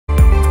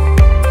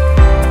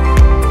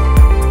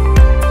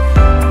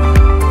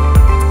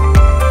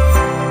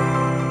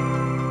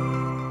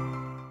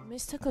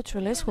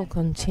Cutroulis will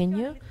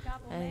continue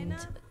and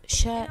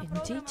share in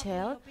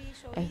detail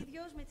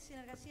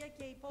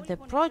the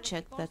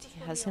project that he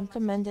has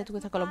implemented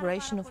with the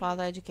collaboration of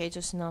other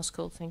educators in our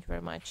school. Thank you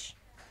very much.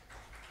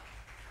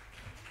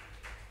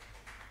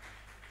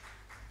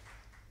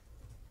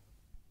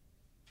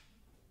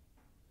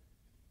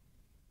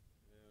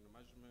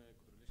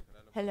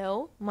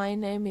 Hello, my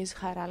name is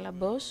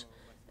Charalambos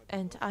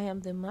and I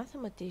am the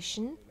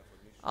mathematician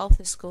of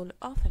the School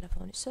of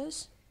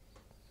Elefonisos.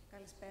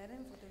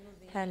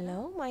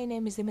 Hello, my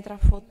name is Dimitra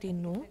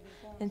Fotinou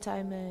and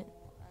I'm an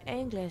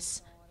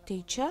English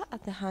teacher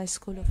at the High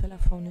School of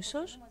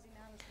Elefonisos.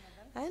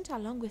 And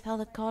along with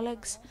other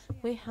colleagues,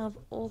 we have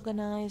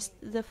organized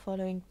the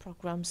following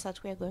programs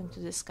that we are going to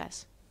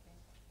discuss.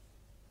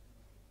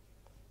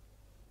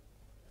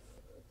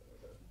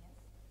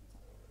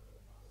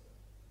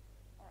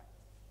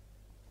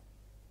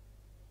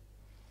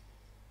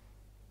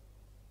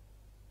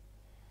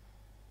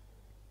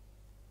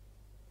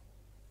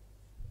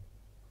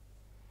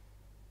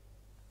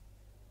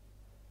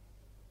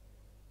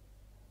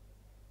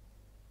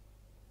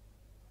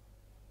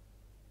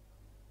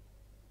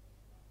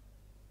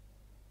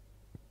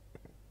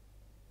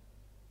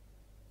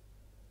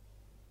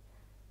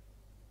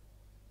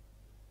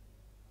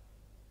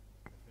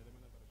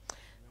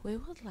 We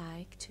would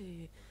like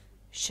to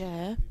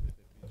share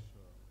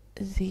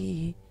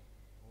the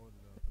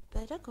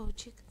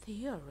pedagogic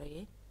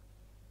theory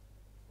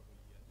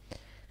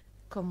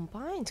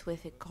combined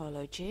with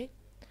ecology,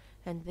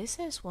 and this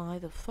is why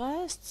the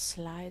first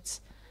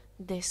slides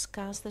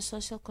discuss the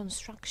social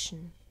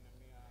construction,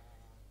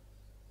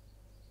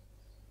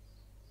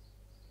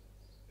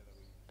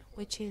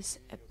 which is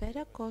a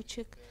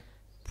pedagogic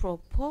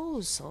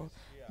proposal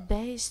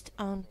based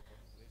on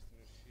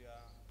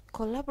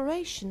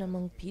collaboration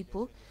among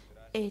people.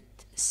 It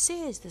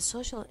sees the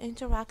social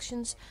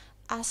interactions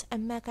as a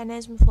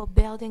mechanism for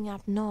building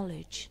up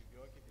knowledge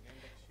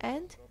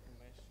and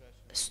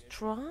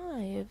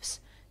strives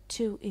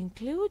to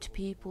include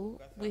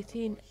people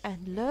within a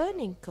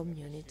learning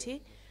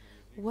community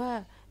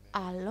where,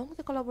 along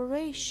the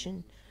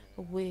collaboration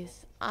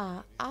with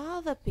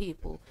other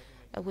people,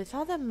 with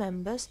other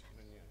members,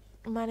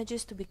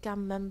 manages to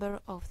become member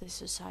of the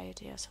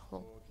society as a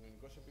whole.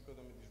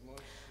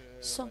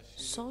 So,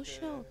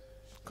 social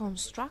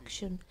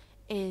construction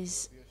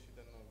is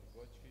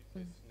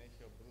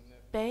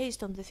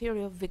based on the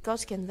theory of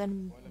Vygotsky and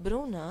then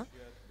Brunner,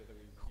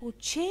 who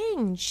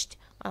changed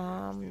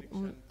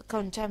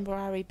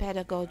contemporary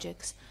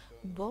pedagogics.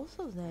 Both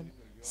of them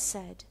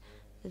said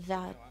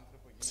that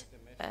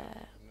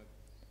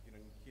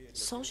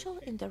social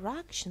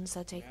interactions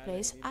that take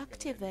place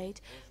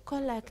activate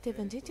collective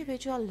and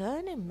individual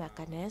learning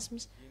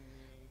mechanisms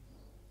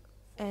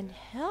and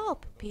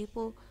help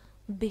people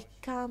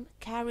become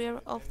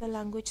carrier of the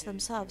language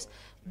themselves.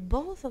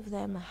 Both of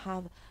them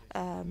have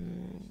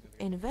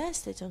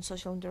invested on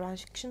social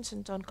interactions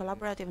and on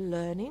collaborative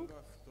learning.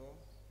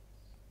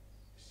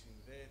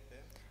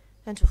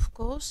 And of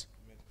course,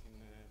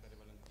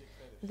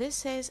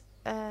 this is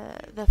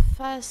the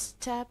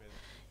first step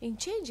in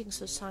changing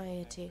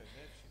society,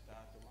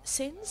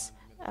 since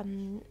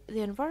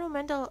the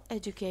environmental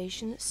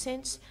education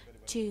seems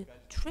to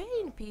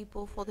train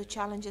people for the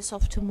challenges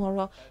of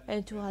tomorrow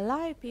and to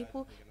allow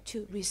people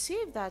to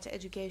receive that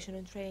education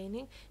and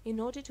training in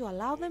order to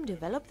allow them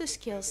develop the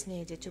skills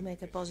needed to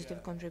make a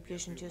positive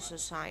contribution to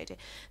society.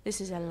 This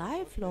is a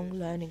lifelong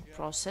learning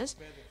process,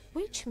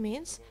 which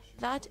means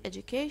that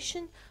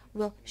education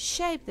will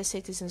shape the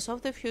citizens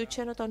of the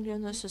future, not only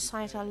on a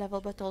societal level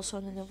but also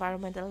on an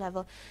environmental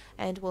level,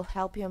 and will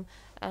help them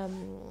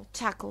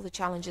tackle the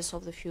challenges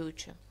of the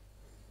future.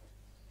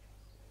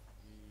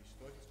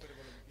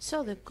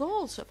 So the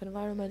goals of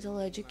environmental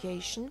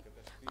education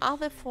are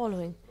the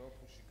following: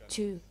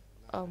 to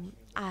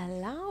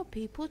allow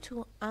people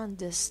to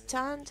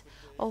understand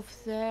of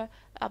their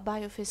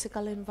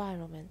biophysical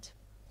environment.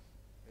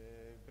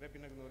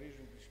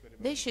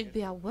 They should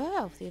be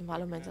aware of the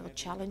environmental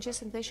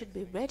challenges and they should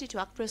be ready to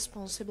act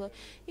responsibly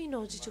in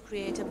order to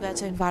create a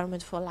better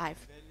environment for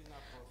life,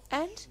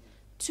 and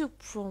to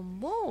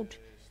promote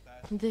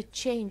the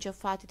change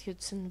of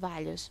attitudes and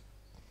values.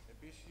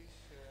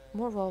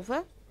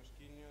 Moreover,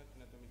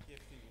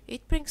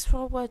 it brings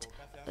forward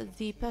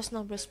the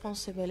personal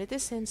responsibility,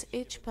 since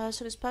each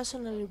person is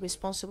personally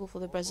responsible for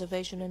the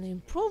preservation and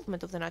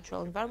improvement of the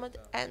natural environment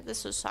and the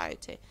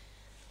society.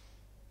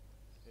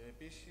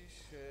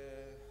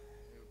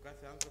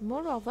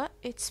 Moreover,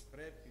 each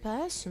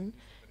person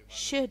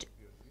should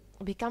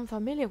become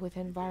familiar with the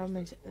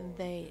environment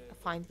they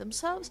find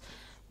themselves,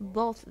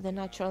 both the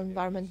natural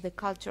environment, the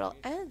cultural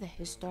and the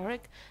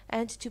historic,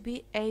 and to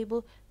be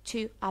able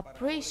to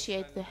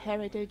appreciate the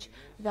heritage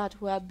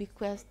that were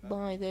bequeathed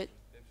by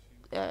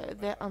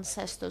their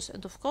ancestors,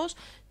 and of course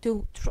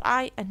to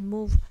try and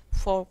move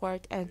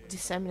forward and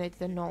disseminate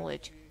the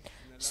knowledge.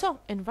 So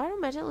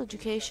environmental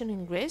education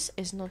in Greece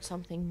is not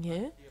something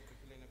new.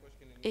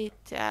 It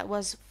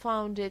was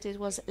founded, it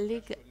was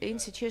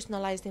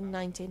institutionalized in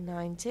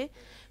 1990.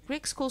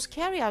 Greek schools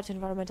carry out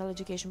environmental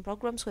education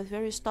programs with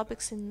various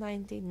topics in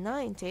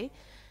 1990,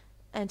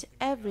 and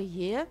every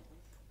year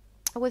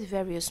with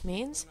various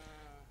means.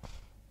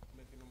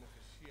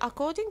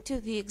 According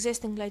to the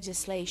existing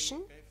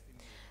legislation,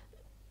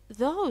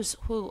 those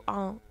who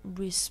are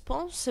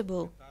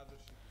responsible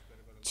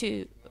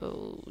to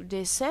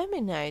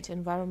disseminate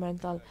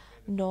environmental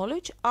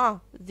knowledge are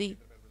the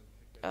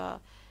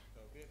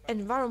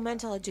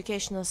environmental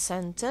educational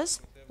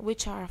centers,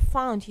 which are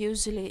found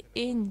usually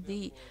in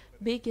the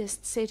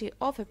biggest city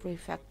of a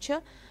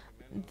prefecture.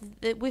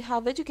 We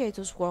have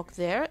educators work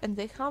there, and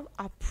they have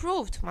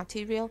approved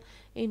material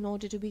in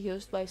order to be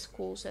used by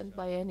schools and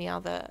by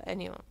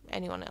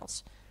anyone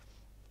else.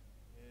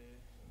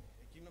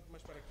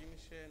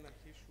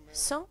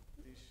 So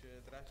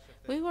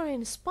we were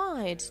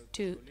inspired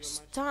to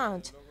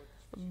start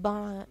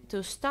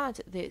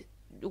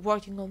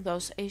working on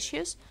those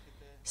issues,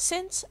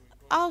 since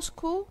our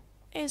school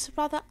is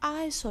rather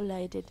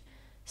isolated,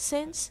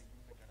 since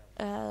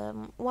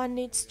one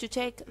needs to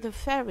take the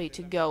ferry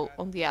to go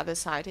on the other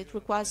side. It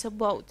requires a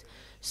boat.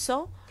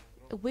 So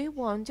we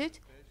wanted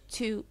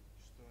to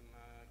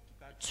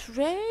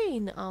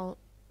train our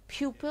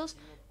pupils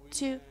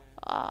to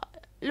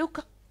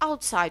look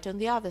outside on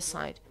the other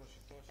side.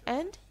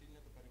 And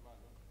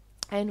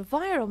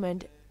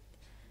environment,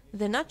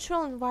 the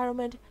natural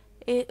environment,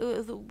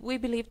 we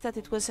believed that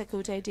it was a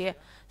good idea.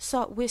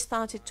 So we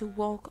started to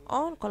work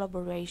on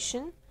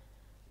collaboration,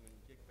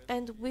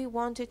 and we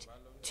wanted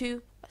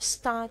to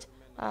start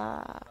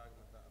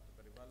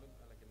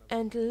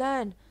and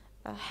learn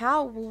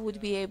how we would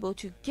be able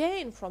to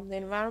gain from the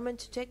environment,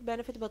 to take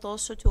benefit, but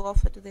also to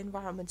offer to the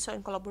environment. So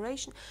in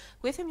collaboration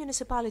with the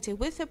municipality,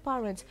 with the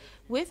parents,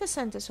 with the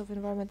centers of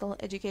environmental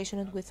education,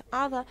 and with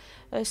other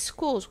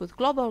schools, with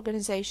global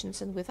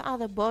organizations, and with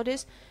other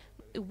bodies,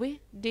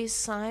 we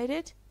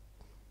decided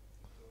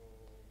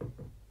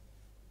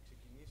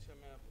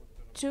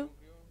to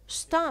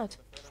start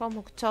from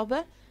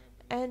October,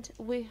 and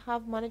we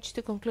have managed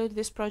to conclude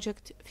this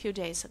project a few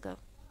days ago.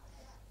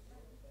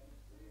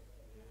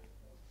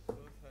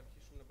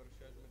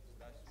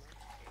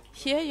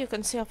 Here you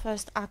can see our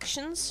first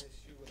actions.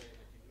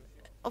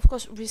 Of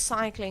course,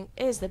 recycling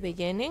is the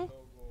beginning.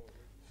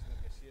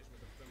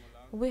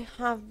 We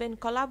have been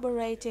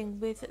collaborating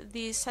with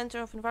the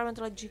Center of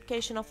Environmental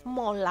Education of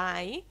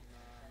Molai.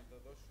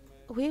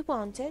 We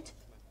wanted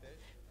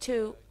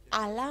to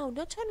allow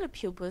not only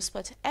pupils,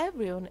 but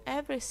everyone,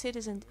 every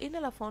citizen in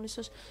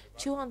Elafonisos,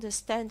 to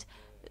understand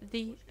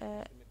the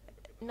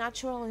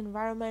natural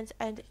environment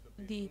and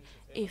the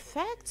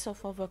effects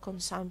of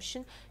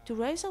overconsumption, to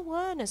raise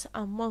awareness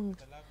among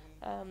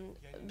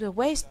the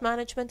waste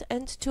management,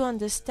 and to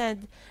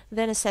understand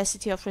the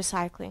necessity of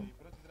recycling.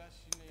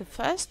 The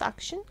first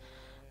action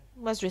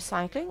was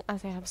recycling,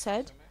 as I have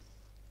said.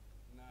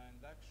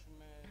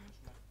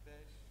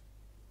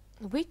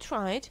 We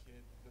tried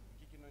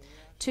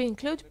to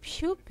include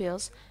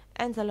pupils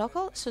and the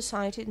local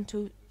society and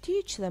to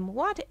teach them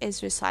what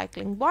is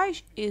recycling, why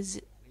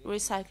is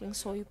recycling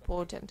so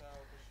important.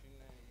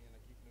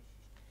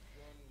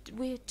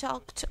 We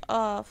talked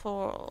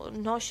for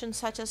notions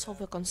such as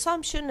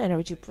overconsumption,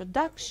 energy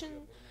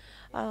production,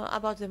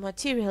 about the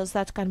materials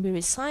that can be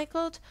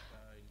recycled,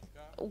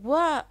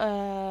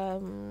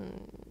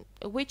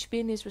 which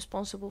bin is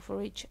responsible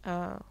for each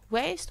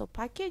waste or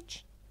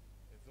package.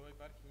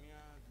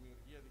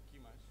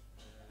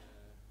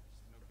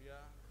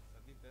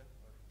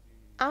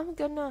 I'm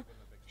gonna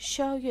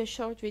show you a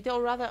short video,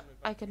 or rather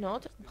I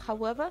cannot.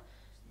 However,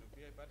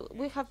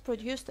 we have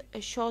produced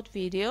a short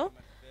video,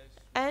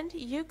 and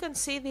you can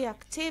see the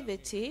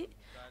activity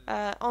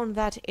on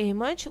that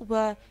image,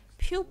 where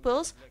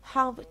pupils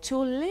have to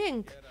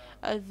link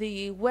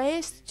the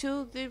waste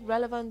to the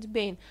relevant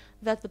bin,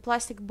 that the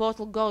plastic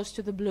bottle goes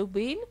to the blue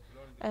bin,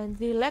 and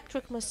the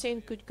electric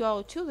machine could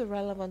go to the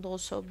relevant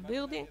also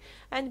building,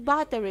 and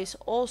batteries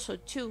also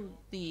to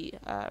the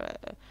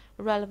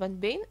relevant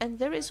bin. And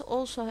there is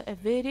also a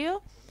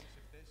video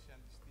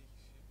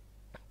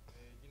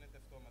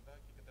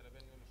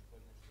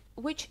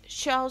which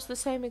shows the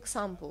same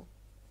example.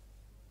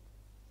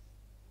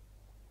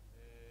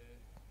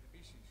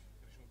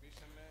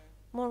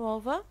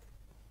 Moreover,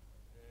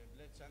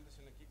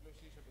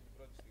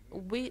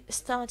 we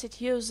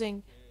started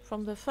using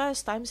from the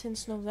first time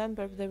since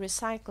November the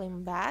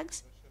recycling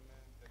bags,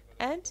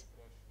 and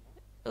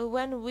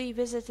when we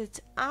visited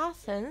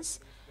Athens,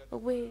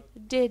 we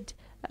did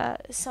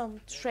some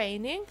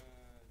training.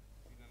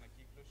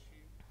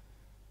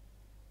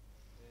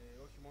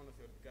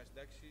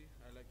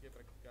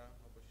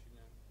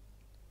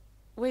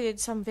 We did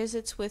some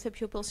visits with the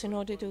pupils in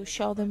order to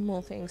show them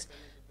more things.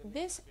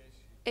 This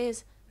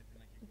is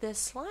the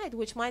slide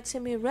which might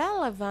seem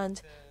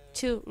irrelevant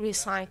to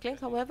recycling,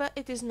 however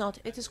it is not.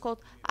 It is called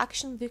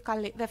Action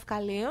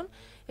Deuskalion.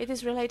 It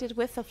is related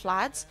with the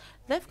floods.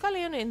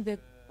 Deuskalion in the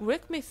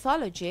Greek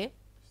mythology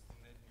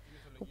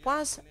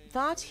was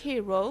that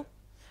hero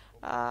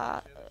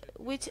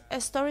with a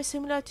story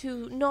similar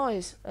to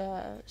Noah's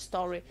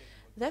story.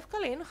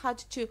 Devkalin had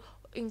to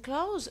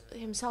enclose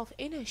himself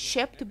in a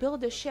ship to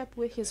build a ship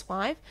with his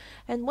wife,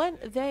 and when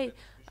they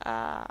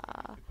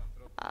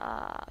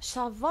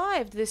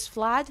survived this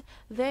flood,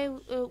 they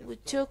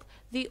took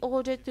the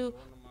order to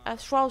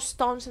throw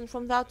stones, and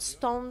from that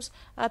stones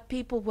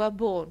people were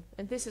born,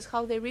 and this is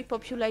how they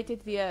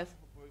repopulated the earth.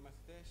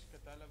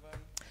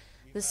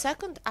 The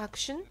second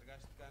action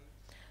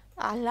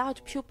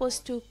allowed pupils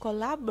to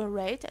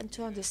collaborate and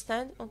to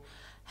understand on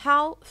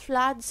how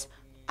floods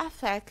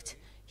affect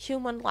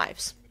human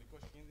lives.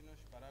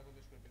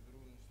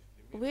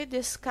 We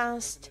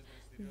discussed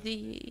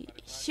the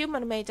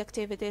human-made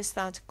activities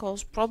that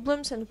cause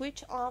problems and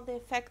which are the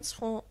effects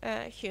for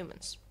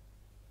humans.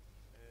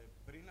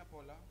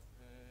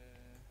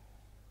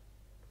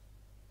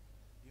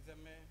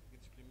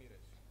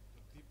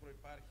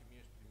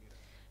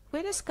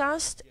 We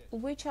discussed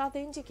which are the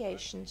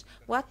indications,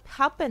 what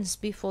happens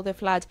before the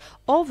flood: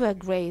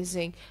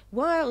 overgrazing,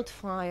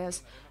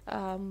 wildfires,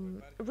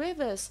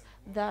 rivers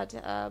that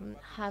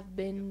have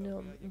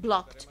been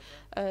blocked,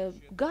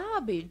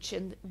 garbage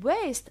and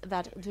waste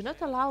that do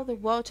not allow the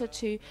water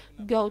to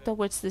go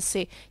towards the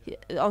sea.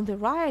 On the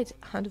right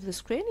hand of the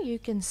screen you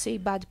can see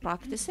bad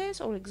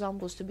practices or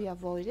examples to be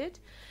avoided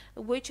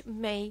which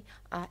may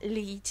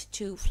lead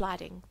to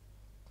flooding.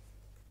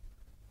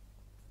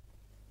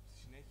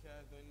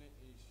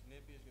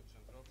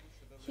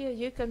 Here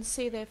you can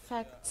see the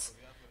effects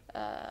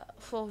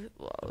for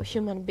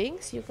human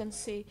beings. You can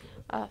see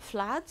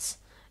floods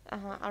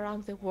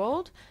around the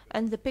world,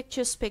 and the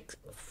pictures speak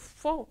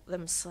for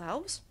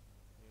themselves.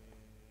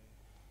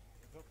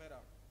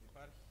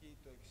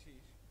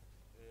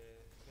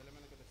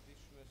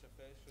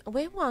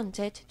 We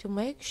wanted to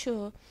make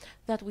sure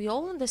that we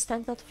all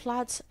understand that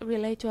floods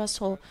relate to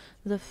us all.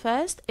 The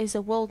first is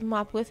a world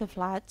map with the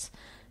floods.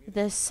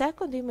 The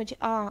second image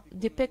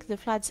depict the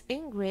floods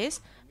in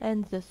Greece,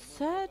 and the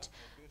third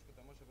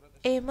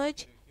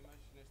image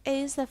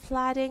is the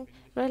flooding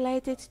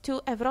related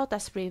to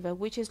Evrotas River,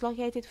 which is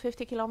located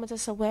 50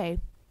 kilometers away.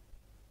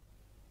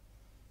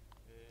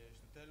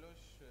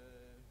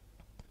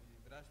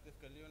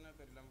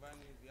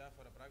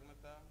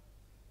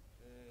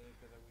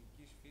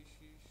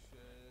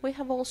 We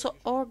have also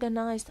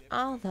organized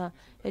other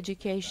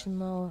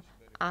educational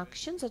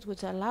actions that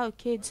would allow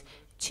kids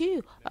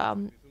to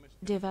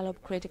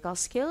develop critical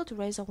skill, to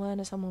raise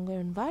awareness among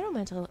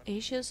environmental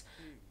issues,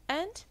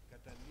 and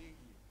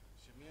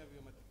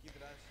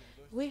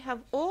we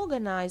have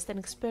organized an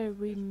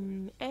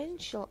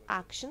experiential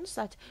actions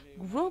that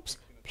groups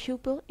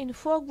pupils in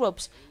 4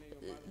 groups: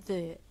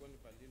 the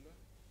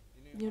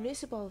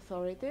municipal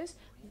authorities,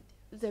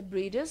 the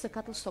breeders, the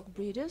cattle stock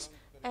breeders,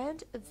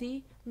 and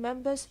the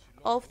members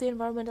of the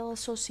environmental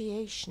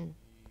association.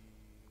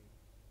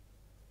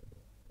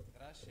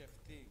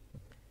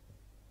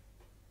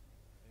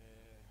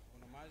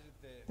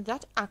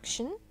 That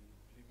action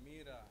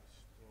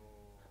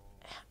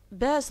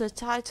bears the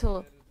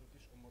title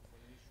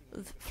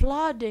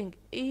Flooding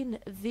in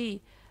the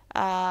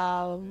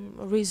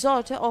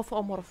Resort of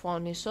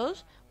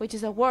Omorphonisos, which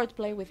is a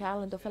wordplay with the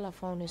island of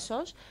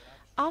Elafonisos.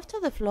 After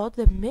the flood,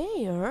 the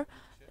mayor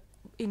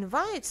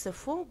invites the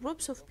 4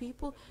 groups of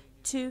people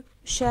to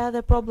share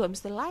their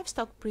problems. The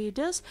livestock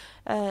breeders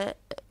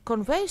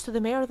conveys to the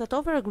mayor that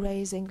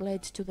overgrazing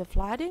led to the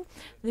flooding.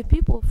 The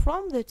people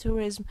from the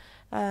tourism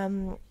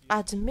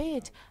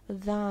admit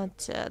that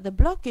the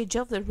blockage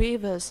of the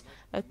rivers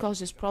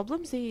causes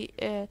problems. The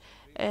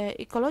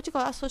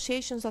ecological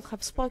associations that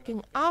have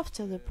spoken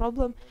after the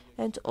problem,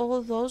 and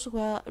all those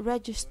were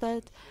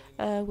registered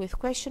with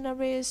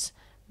questionnaires.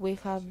 We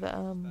have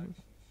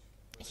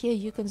here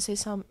you can see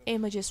some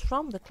images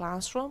from the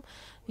classroom.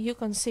 You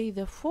can see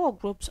the 4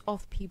 groups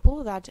of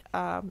people that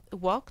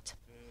worked.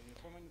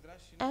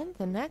 And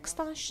the next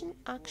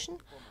action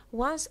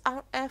was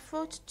our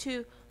effort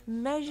to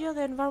measure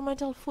the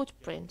environmental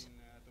footprint.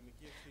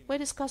 We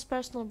discussed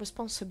personal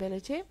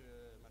responsibility,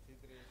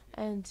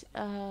 and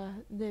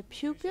the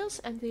pupils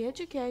and the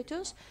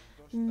educators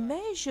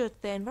measured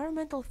the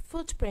environmental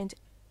footprint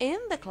in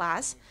the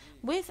class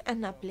with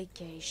an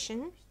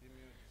application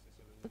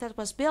that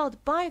was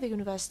built by the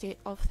University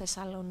of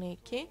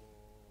Thessaloniki.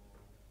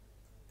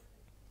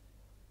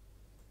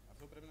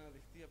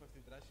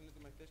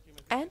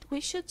 And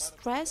we should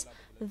stress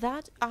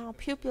that our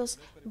pupils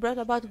brought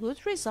about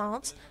good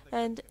results,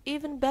 and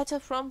even better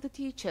from the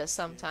teachers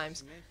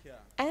sometimes.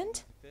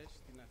 And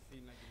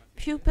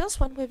pupils,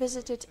 when we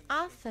visited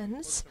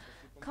Athens,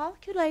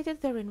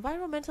 calculated their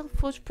environmental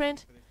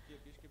footprint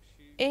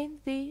in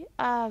the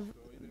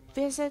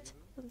visit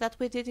that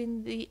we did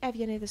in the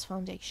Evianides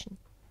Foundation.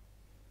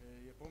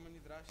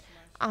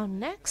 Our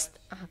next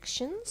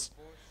actions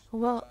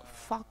will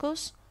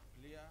focus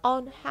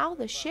on how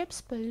the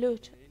ships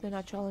pollute the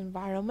natural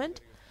environment.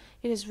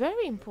 It is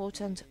very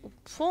important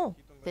for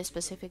this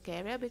specific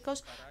area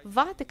because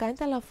Vatica and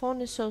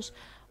Elafonisos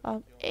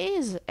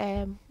is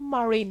a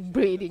marine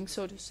breeding,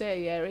 so to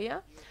say,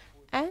 area,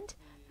 and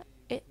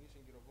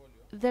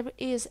there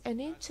is an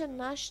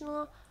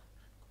international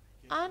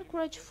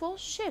anchorage for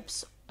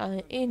ships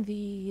in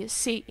the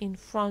sea in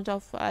front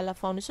of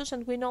Elafonisos,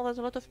 and we know that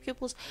a lot of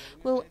pupils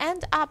will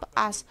end up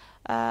as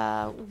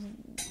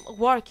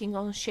working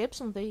on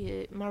ships on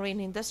the marine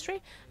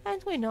industry,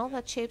 and we know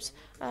that ships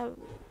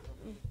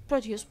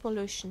produce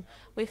pollution.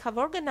 We have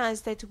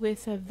organized it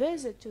with a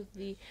visit to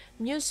the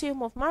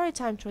Museum of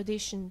Maritime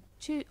Tradition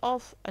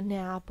of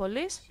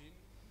Neapolis,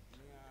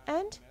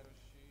 and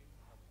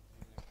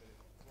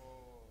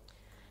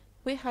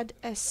we had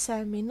a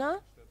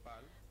seminar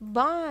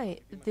by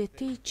the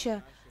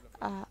teacher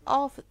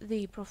of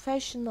the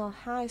professional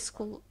high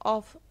school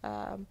of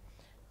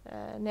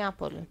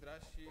Neapoli.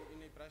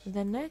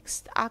 The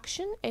next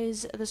action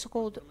is the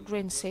so-called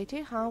Green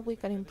City, how we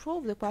can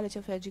improve the quality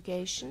of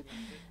education,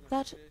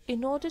 that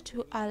in order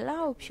to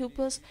allow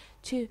pupils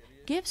to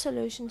give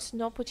solutions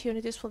and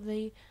opportunities for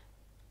the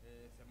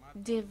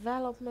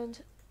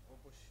development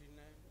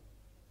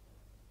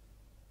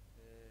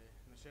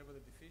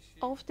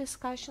of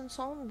discussions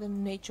on the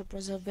nature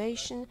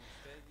preservation,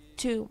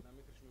 to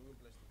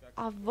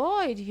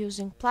avoid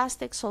using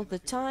plastics all the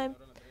time,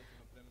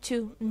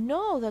 to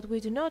know that we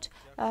do not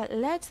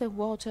let the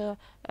water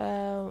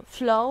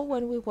flow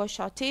when we wash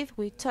our teeth,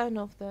 we turn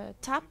off the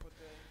tap,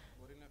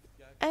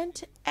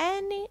 and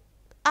any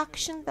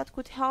action that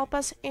could help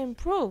us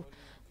improve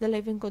the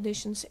living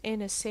conditions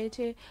in a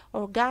city,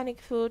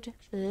 organic food,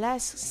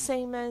 less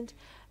cement,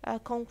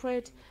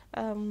 concrete.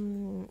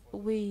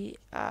 We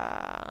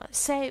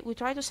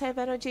try to save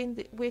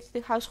energy with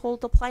the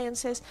household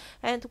appliances,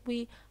 and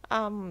we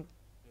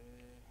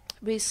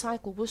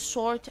recycle, we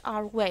sort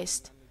our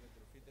waste.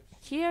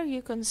 Here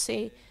you can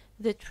see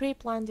the tree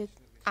planted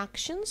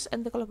actions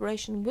and the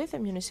collaboration with the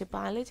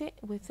municipality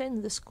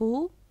within the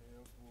school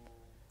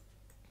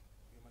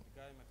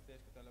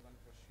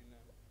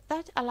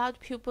that allowed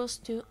pupils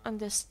to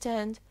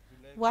understand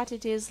what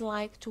it is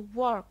like to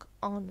work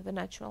on the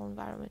natural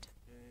environment.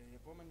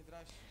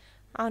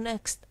 Our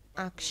next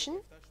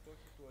action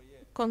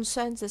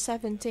concerns the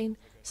 17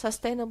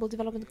 Sustainable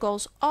Development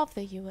Goals of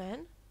the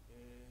UN.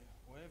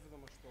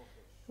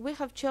 We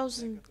have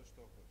chosen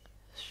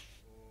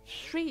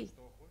 3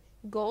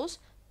 goals,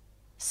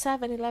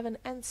 7, 11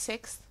 and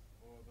 6,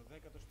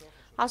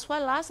 as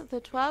well as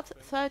the 12th,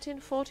 13,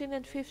 14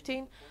 and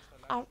 15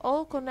 are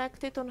all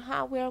connected on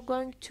how we are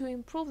going to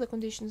improve the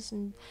conditions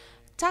and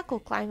tackle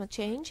climate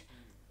change.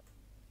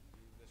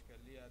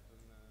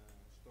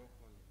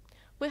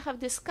 We have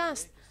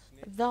discussed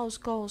those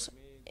goals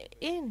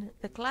in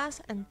the class,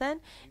 and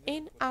then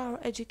in our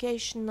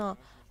educational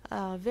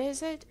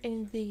visit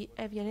in the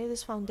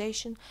Evianides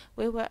Foundation,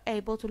 we were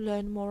able to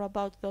learn more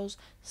about those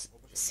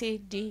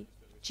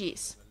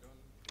CDGs.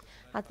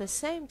 At the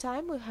same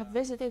time, we have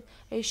visited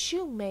a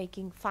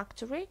shoemaking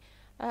factory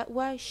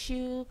where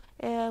shoe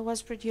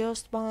was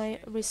produced by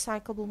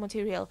recyclable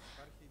material.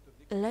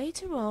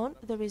 Later on,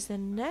 there is a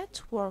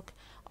network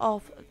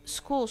of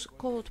schools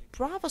called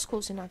Bravo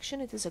Schools in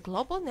Action. It is a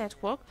global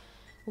network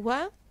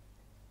where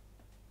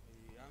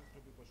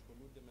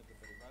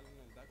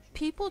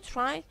people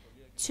try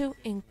to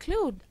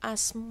include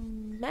as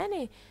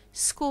many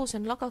schools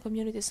and local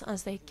communities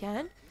as they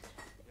can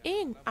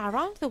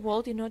around the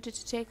world in order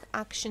to take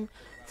action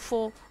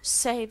for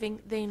saving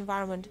the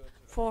environment,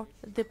 for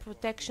the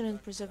protection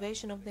and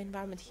preservation of the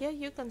environment. Here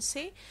you can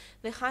see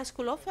the High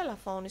School of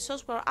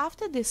Elafonisos, where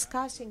after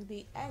discussing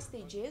the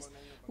SDGs,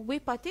 we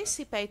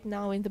participate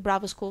now in the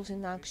Bravo Schools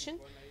in Action.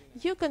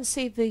 You can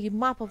see the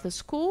map of the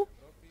school,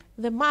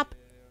 the map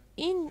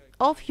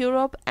of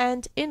Europe,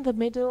 and in the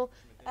middle,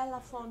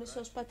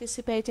 Elafonisos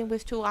participating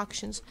with 2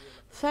 actions.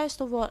 First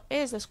of all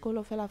is the School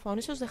of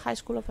Elafonisos, the High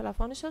School of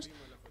Elafonisos,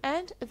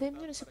 and the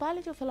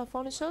municipality of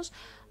Elafonisos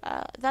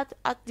that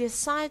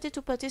decided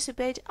to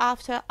participate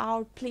after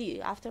our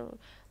plea, after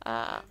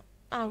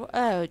our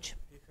urge.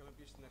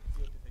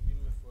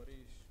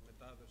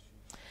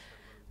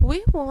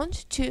 We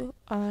want to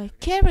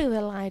carry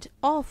the light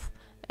of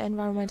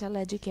environmental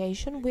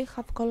education. We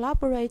have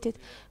collaborated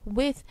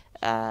with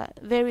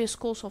various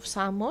schools of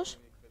Samos,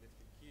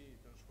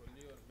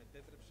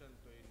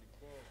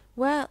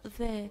 where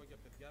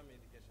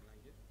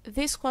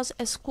this was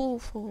a school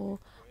for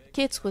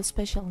kids with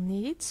special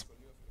needs,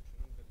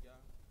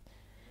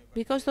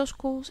 because those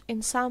schools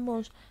in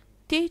Samos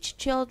teach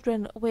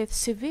children with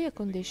severe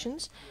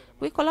conditions.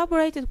 We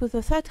collaborated with the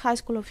 3rd High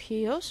School of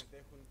Chios,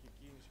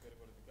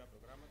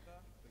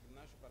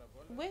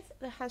 with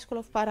the High School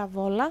of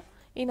Paravola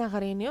in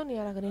Agrinio,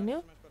 near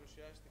Agrinio.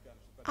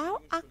 Our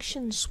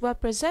actions were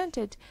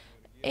presented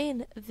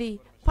in the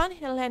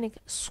Pan-Hellenic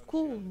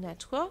School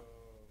Network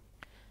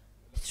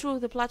through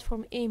the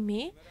platform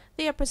EME.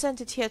 They are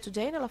presented here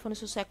today in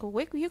Elafonisos Eco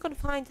Week. You can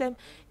find them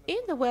in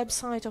the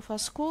website of our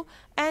school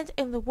and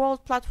in the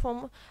world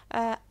platform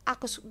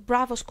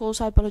Bravo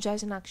Schools, I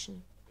apologize, in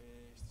Action.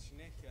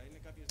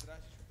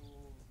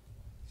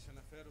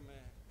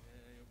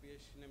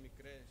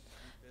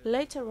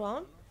 Later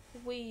on,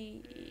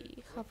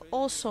 we have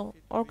also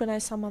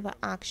organized some other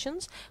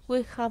actions.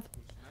 We have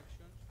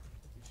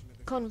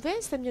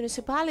convince the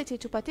municipality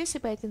to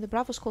participate in the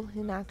Bravo School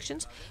in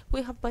actions. We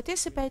have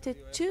participated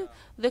to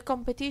the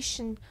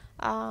competition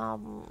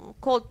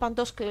called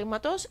Pandos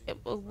Klimatos,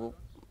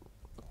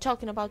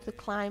 talking about the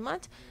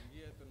climate.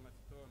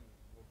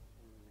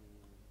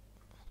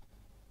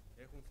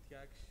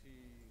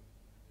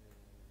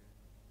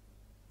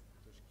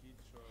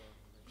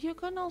 You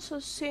can also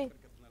see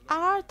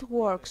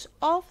artworks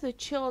of the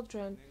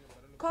children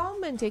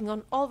commenting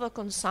on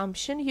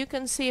overconsumption. You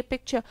can see a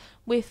picture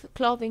with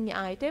clothing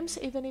items.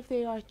 Even if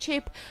they are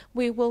cheap,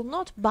 we will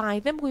not buy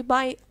them. We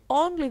buy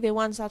only the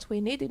ones that we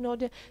need in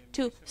order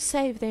to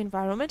save the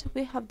environment.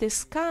 We have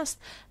discussed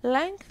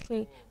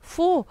lengthily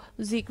for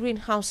the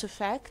greenhouse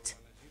effect.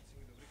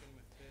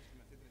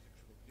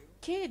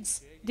 Kids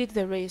did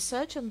the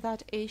research on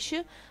that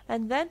issue,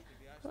 and then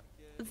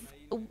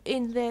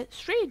in the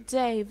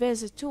 3-day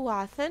visit to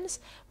Athens,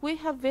 we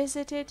have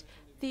visited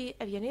the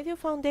Eugenidio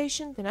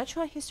Foundation, the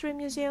Natural History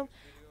Museum,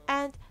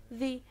 and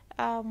the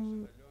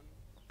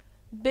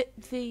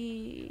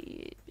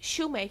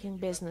shoemaking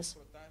business.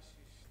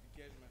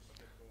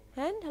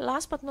 And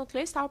last but not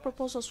least, our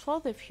proposals for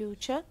the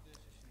future.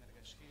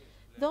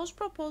 Those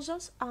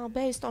proposals are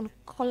based on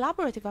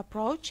collaborative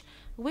approach.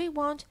 We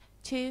want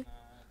to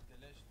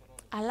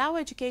allow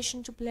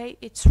education to play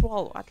its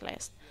role, at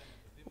least.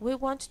 We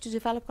want to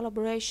develop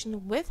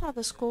collaboration with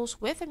other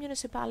schools, with the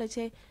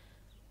municipality,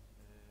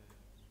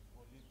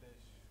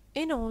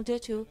 in order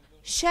to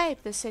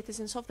shape the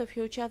citizens of the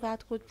future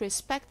that would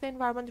respect the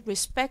environment,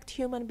 respect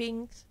human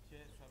beings,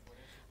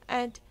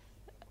 and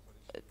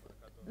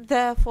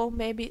therefore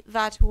maybe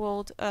that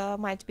world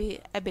might be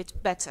a bit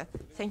better.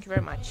 Thank you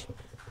very much.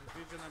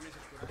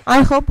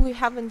 I hope we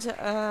haven't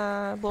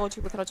bored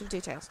you with lots of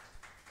details.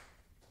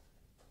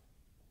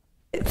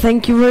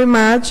 Thank you very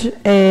much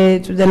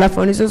to the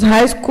Lafonisos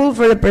High School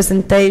for the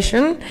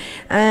presentation.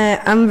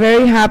 I'm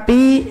very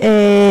happy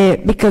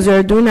because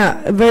you're doing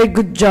a very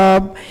good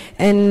job,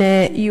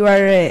 and you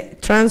are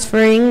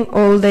transferring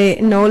all the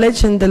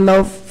knowledge and the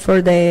love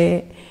for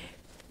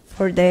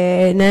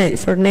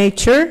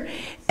nature,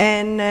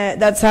 and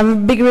that's a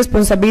big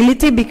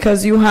responsibility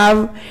because you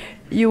have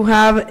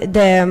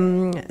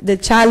the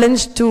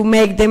challenge to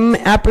make them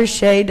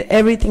appreciate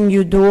everything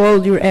you do,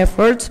 all your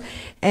efforts.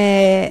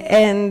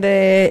 And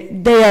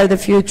they are the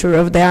future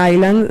of the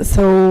island,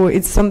 so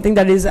it's something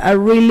that is a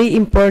really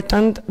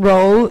important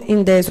role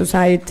in the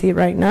society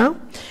right now.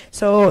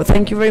 So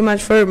thank you very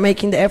much for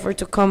making the effort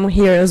to come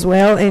here as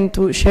well and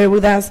to share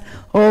with us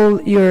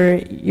all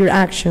your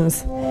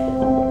actions.